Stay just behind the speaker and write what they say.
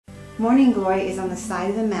Morning Glory is on the side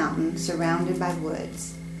of the mountain surrounded by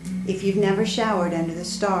woods. If you've never showered under the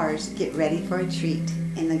stars, get ready for a treat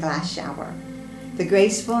in the glass shower. The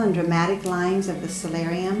graceful and dramatic lines of the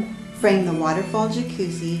solarium frame the waterfall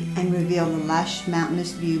jacuzzi and reveal the lush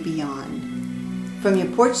mountainous view beyond. From your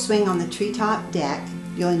porch swing on the treetop deck,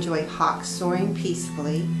 you'll enjoy hawks soaring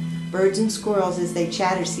peacefully. Birds and squirrels as they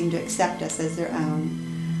chatter seem to accept us as their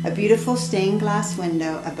own. A beautiful stained glass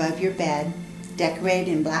window above your bed, decorated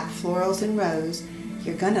in black florals and rose.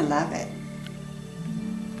 You're gonna love it.